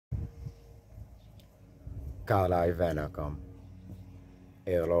Kalai Venakam,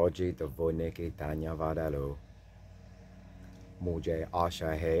 Eroji Devoniki Tanya Vadalu, Muje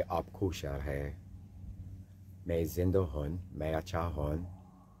Asha He Apkusha He, Me Zindohun, Me Achahun,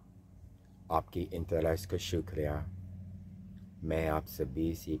 Apki Intereska Shukriya, Me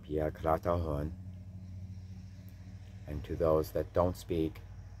Apsabi Sipia Kratahun, and to those that don't speak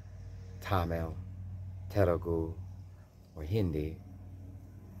Tamil, Telugu, or Hindi,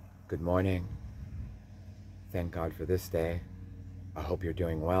 good morning. Thank God for this day. I hope you're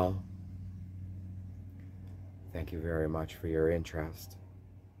doing well. Thank you very much for your interest.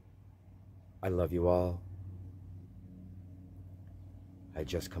 I love you all. I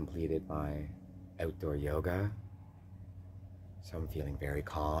just completed my outdoor yoga, so I'm feeling very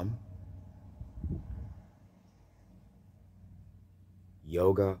calm.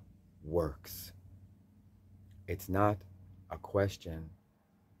 Yoga works. It's not a question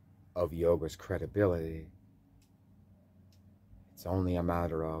of yoga's credibility. It's only a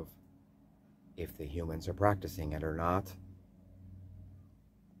matter of if the humans are practicing it or not.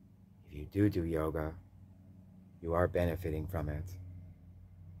 If you do yoga, you are benefiting from it.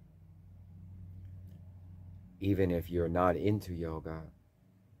 Even if you're not into yoga,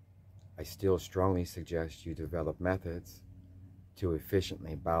 I still strongly suggest you develop methods to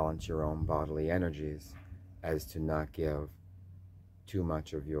efficiently balance your own bodily energies as to not give too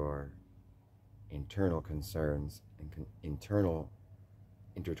much of your internal concerns and internal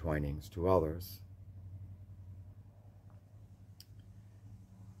intertwinings to others.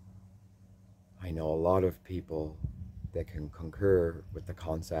 I know a lot of people that can concur with the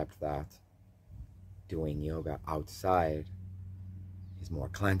concept that doing yoga outside is more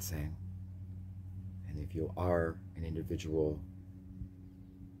cleansing. And if you are an individual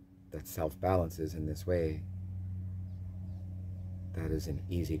that self-balances in this way, that is an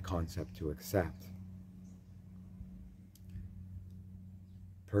easy concept to accept.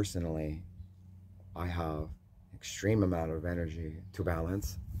 Personally, I have an extreme amount of energy to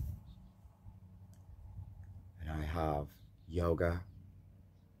balance, and I have yoga,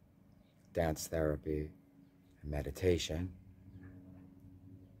 dance therapy, and meditation.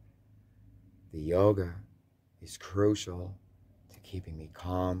 The yoga is crucial to keeping me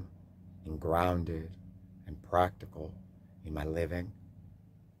calm and grounded and practical in my living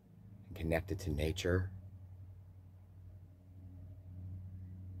and connected to nature.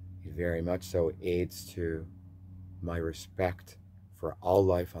 It very much so aids to my respect for all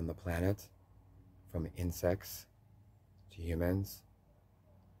life on the planet, from insects to humans,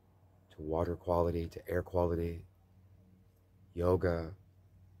 to water quality, to air quality. Yoga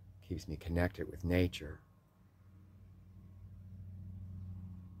keeps me connected with nature.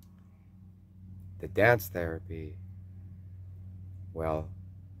 The dance therapy, well,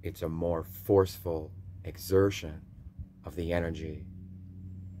 it's a more forceful exertion of the energy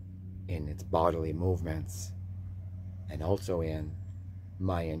in its bodily movements and also in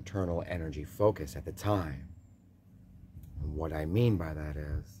my internal energy focus at the time. And what I mean by that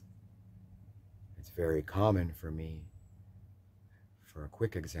is, it's very common for me, for a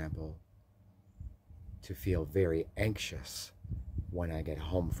quick example, to feel very anxious when I get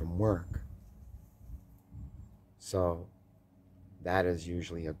home from work. So that is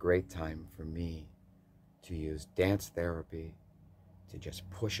usually a great time for me to use dance therapy to just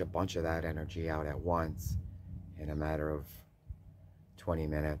push a bunch of that energy out at once in a matter of 20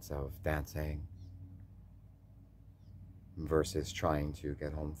 minutes of dancing versus trying to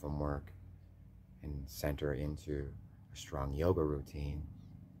get home from work and center into a strong yoga routine.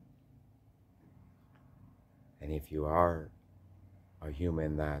 And if you are a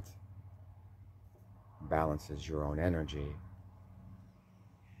human that balances your own energy,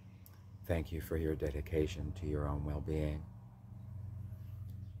 thank you for your dedication to your own well-being.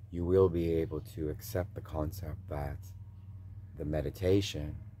 You will be able to accept the concept that the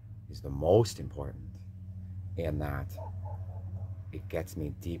meditation is the most important, and that it gets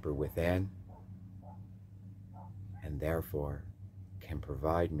me deeper within and therefore can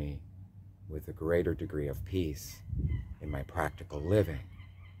provide me with a greater degree of peace in my practical living.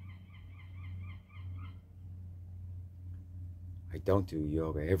 I don't do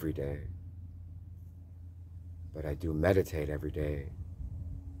yoga every day, but I do meditate every day.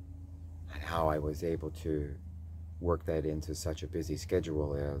 And how I was able to work that into such a busy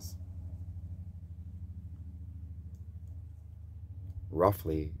schedule is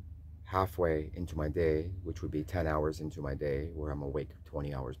roughly halfway into my day, which would be 10 hours into my day, where I'm awake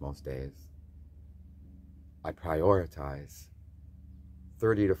 20 hours most days, I prioritize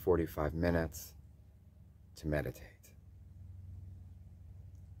 30 to 45 minutes to meditate.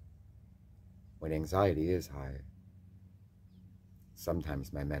 when anxiety is high,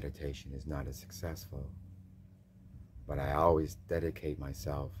 sometimes my meditation is not as successful, but I always dedicate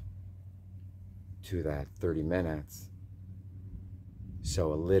myself to that 30 minutes.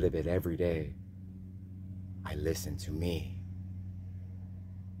 So a little bit every day, I listen to me,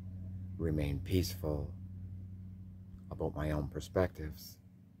 remain peaceful about my own perspectives,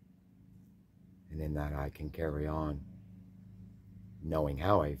 and in that I can carry on knowing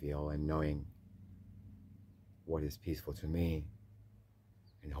how I feel and knowing what is peaceful to me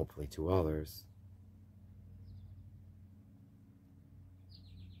and hopefully to others.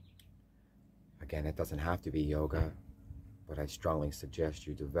 Again, it doesn't have to be yoga, but I strongly suggest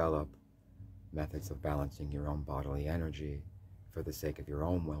you develop methods of balancing your own bodily energy for the sake of your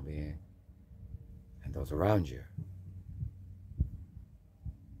own well-being and those around you.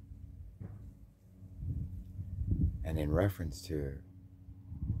 And in reference to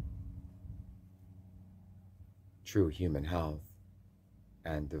true human health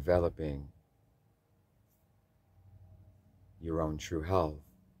and developing your own true health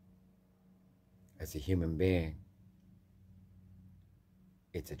as a human being,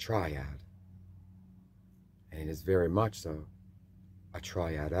 it's a triad. And it is very much so a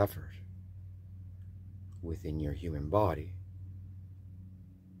triad effort within your human body.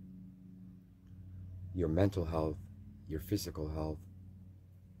 Your mental health, your physical health,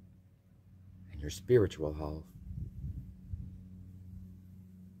 and your spiritual health.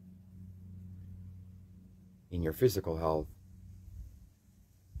 In your physical health,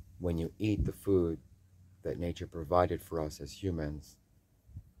 when you eat the food that nature provided for us as humans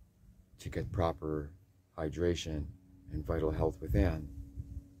to get proper hydration and vital health within,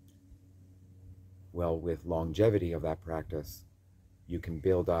 well, with longevity of that practice, you can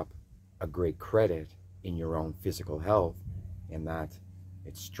build up a great credit in your own physical health, in that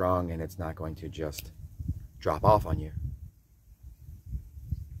it's strong and it's not going to just drop off on you.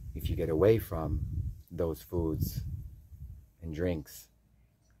 If you get away from those foods and drinks,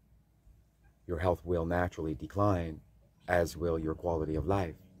 your health will naturally decline, as will your quality of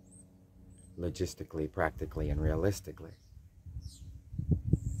life, logistically, practically, and realistically.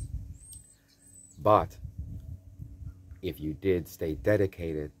 But if you did stay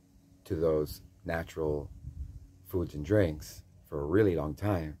dedicated to those natural foods and drinks for a really long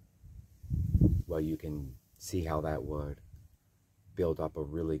time, well, you can see how that would build up a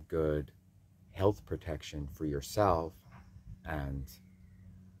really good health protection for yourself, and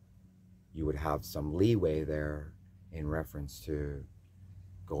you would have some leeway there in reference to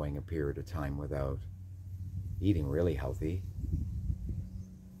going a period of time without eating really healthy.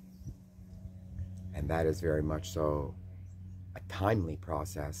 And that is very much so a timely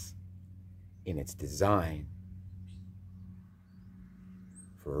process in its design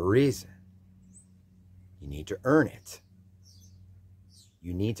for a reason. You need to earn it.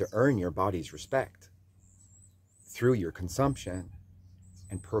 You need to earn your body's respect through your consumption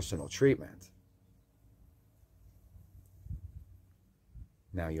and personal treatment.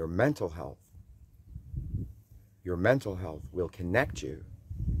 Now, your mental health will connect you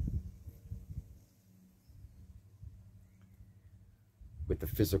with the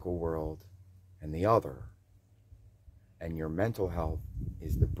physical world and the other. And your mental health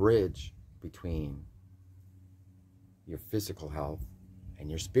is the bridge between your physical health and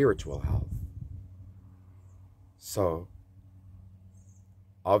your spiritual health. So,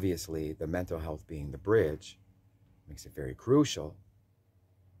 obviously, the mental health being the bridge makes it very crucial.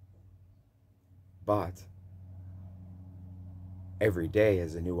 But every day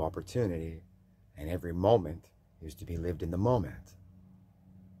is a new opportunity, and every moment is to be lived in the moment.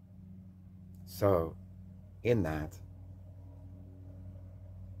 So, in that,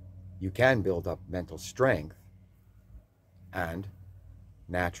 you can build up mental strength, and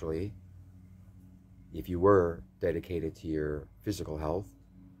naturally, if you were dedicated to your physical health,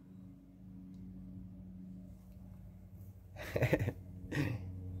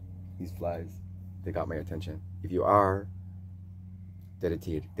 these flies, they got my attention. If you are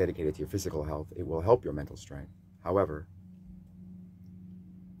dedicated to your physical health, it will help your mental strength. However,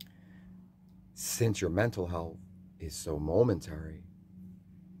 since your mental health is so momentary,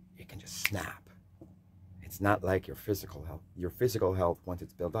 it can just snap. It's not like your physical health. Your physical health, once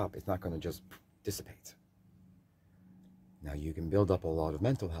it's built up, it's not going to just dissipate. Now, you can build up a lot of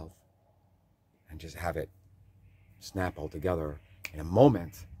mental health and just have it snap altogether in a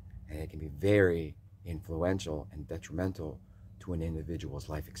moment, and it can be very influential and detrimental to an individual's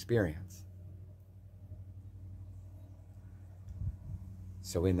life experience.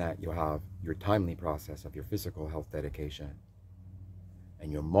 So in that, you'll have your timely process of your physical health dedication,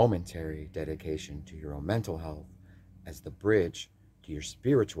 and your momentary dedication to your own mental health as the bridge to your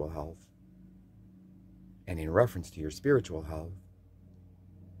spiritual health. And in reference to your spiritual health,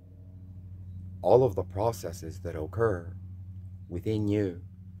 all of the processes that occur within you,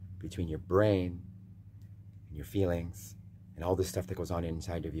 between your brain and your feelings and all this stuff that goes on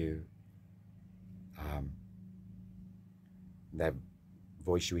inside of you, that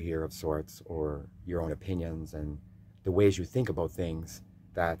voice you hear of sorts, or your own opinions and the ways you think about things,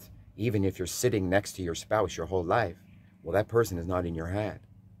 that even if you're sitting next to your spouse your whole life, well, that person is not in your head.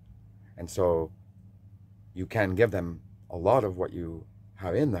 And so you can give them a lot of what you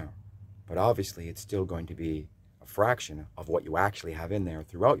have in there, but obviously it's still going to be a fraction of what you actually have in there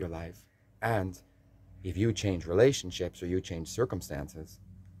throughout your life. And if you change relationships or you change circumstances,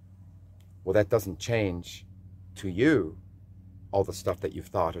 well, that doesn't change to you all the stuff that you've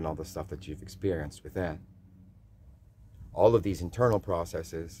thought and all the stuff that you've experienced within. All of these internal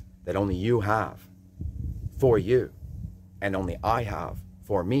processes that only you have for you and only I have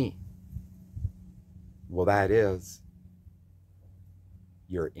for me, well, that is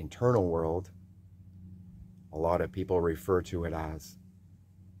your internal world. A lot of people refer to it as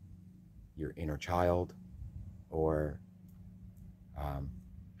your inner child, or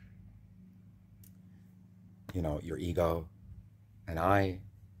your ego. And I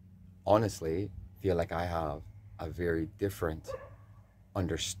honestly feel like I have a very different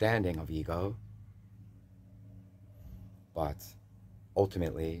understanding of ego, but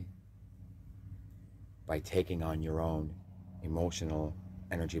ultimately, by taking on your own emotional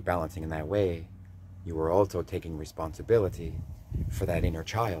energy balancing in that way, you are also taking responsibility for that inner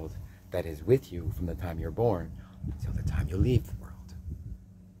child that is with you from the time you're born until the time you leave the world.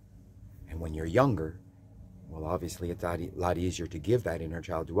 And when you're younger, well, obviously it's a lot easier to give that inner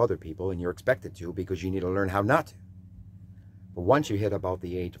child to other people, and you're expected to, because you need to learn how not to. But once you hit about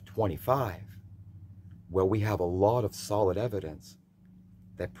the age of 25, well, we have a lot of solid evidence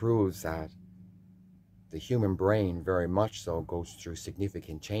that proves that the human brain very much so goes through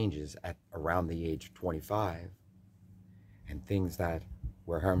significant changes at around the age of 25, and things that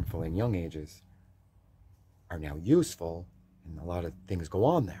were harmful in young ages are now useful, and a lot of things go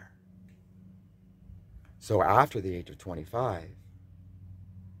on there. So after the age of 25,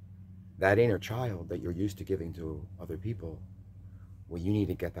 that inner child that you're used to giving to other people, well, you need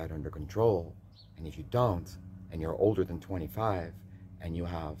to get that under control. And if you don't, and you're older than 25, and you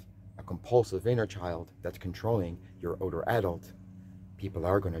have a compulsive inner child that's controlling your older adult, people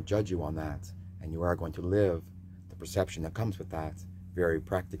are going to judge you on that, and you are going to live the perception that comes with that very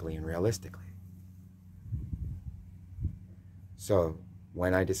practically and realistically. So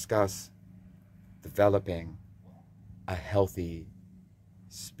when I discuss developing a healthy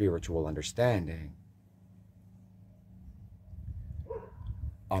spiritual understanding,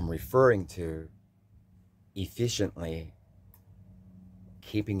 I'm referring to efficiently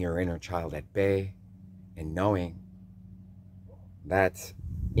keeping your inner child at bay and knowing that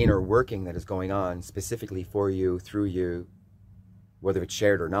inner working that is going on specifically for you, through you, whether it's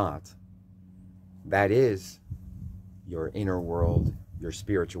shared or not, that is your inner world, your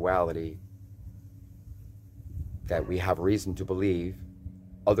spirituality, that we have reason to believe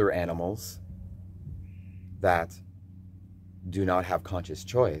other animals that do not have conscious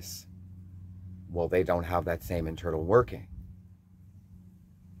choice, well, they don't have that same internal working.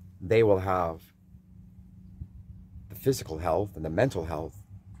 They will have the physical health and the mental health,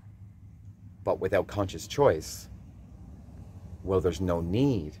 but without conscious choice, well, there's no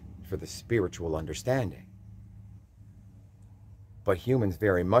need for the spiritual understanding. But humans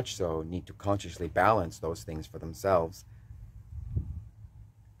very much so need to consciously balance those things for themselves,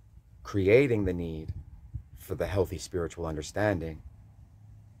 creating the need for the healthy spiritual understanding,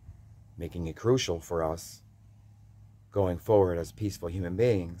 making it crucial for us going forward as peaceful human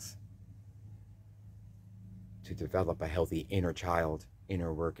beings to develop a healthy inner child,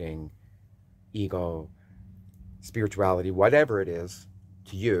 inner working, ego, spirituality, whatever it is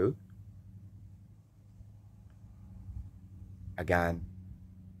to you. Again,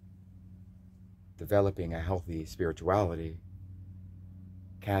 developing a healthy spirituality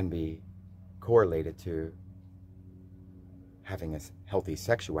can be correlated to having a healthy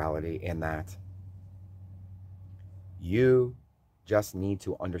sexuality, in that you just need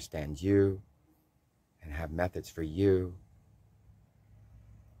to understand you and have methods for you.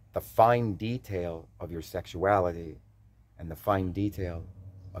 The fine detail of your sexuality and the fine detail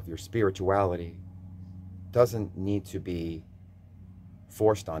of your spirituality doesn't need to be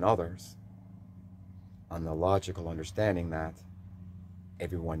forced on others, on the logical understanding that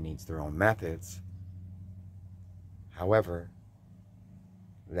everyone needs their own methods. However,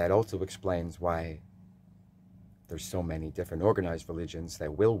 That also explains why there's so many different organized religions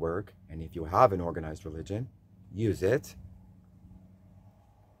that will work, and if you have an organized religion, use it.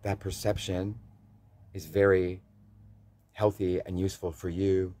 That perception is very healthy and useful for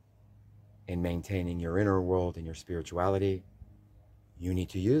you in maintaining your inner world and your spirituality. You need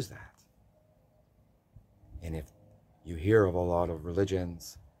to use that. And if you hear of a lot of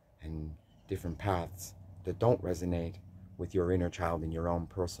religions and different paths that don't resonate with your inner child and your own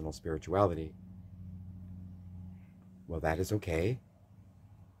personal spirituality, well, that is okay.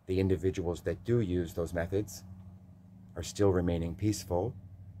 The individuals that do use those methods are still remaining peaceful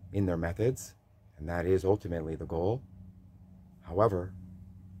in their methods, and that is ultimately the goal. However,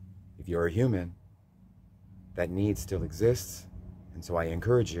 if you're a human, that need still exists, and so I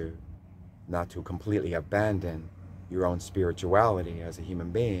encourage you not to completely abandon your own spirituality as a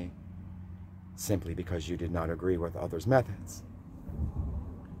human being simply because you did not agree with others' methods.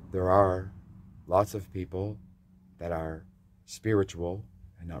 There are lots of people that are spiritual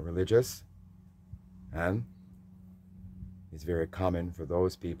and not religious, and it's very common for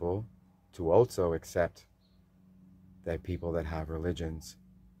those people to also accept that people that have religions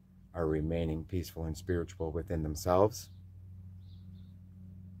are remaining peaceful and spiritual within themselves.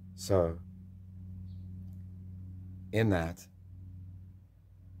 So, in that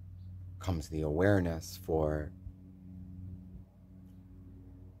comes the awareness for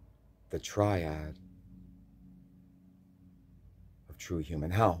the triad of true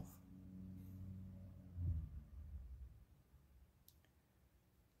human health.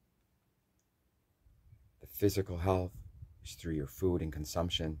 The physical health is through your food and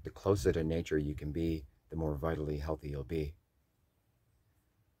consumption. The closer to nature you can be, the more vitally healthy you'll be.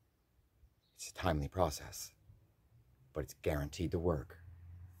 It's a timely process, but it's guaranteed to work.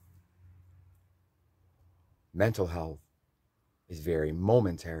 Mental health is very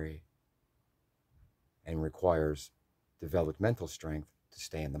momentary and requires developed mental strength to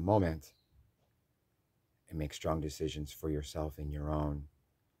stay in the moment and make strong decisions for yourself in your own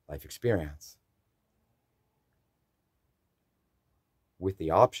life experience. With the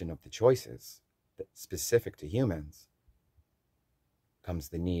option of the choices specific to humans comes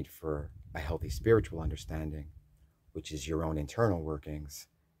the need for a healthy spiritual understanding, which is your own internal workings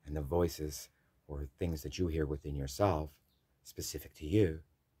and the voices or things that you hear within yourself specific to you.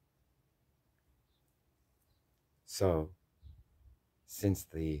 So, since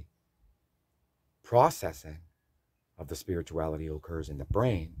the processing of the spirituality occurs in the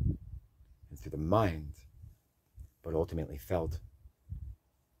brain and through the mind, but ultimately felt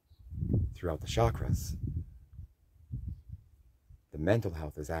throughout the chakras, the mental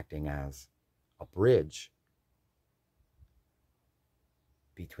health is acting as a bridge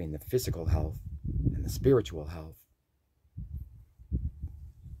between the physical health and the spiritual health.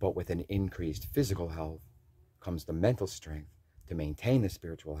 But with an increased physical health comes the mental strength to maintain the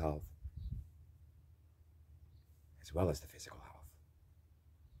spiritual health as well as the physical health.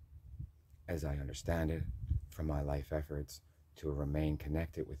 As I understand it, from my life efforts to remain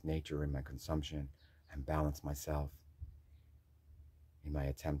connected with nature in my consumption and balance myself in my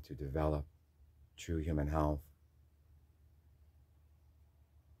attempt to develop true human health.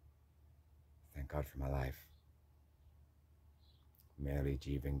 Thank God for my life. Meri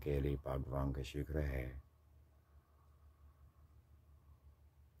Jivan Geli Bhagwan ka Shukra hai.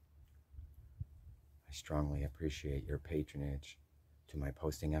 I strongly appreciate your patronage to my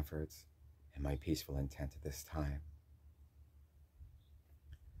posting efforts and my peaceful intent at this time.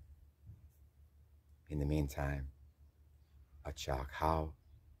 In the meantime, Acha khao,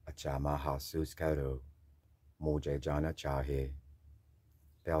 acha maha sus karo, mujhe jana chahe.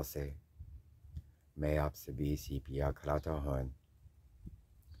 Bell se, may aap sabhi si piya kharata hun.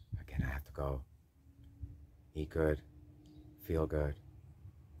 Again, I have to go. Eat good, feel good,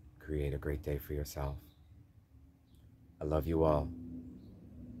 create a great day for yourself. I love you all.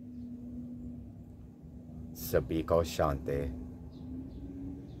 Sabhi ko shante.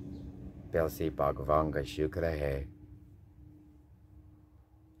 Belsi Bhagwan ka Shukra hai.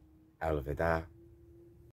 Alvida.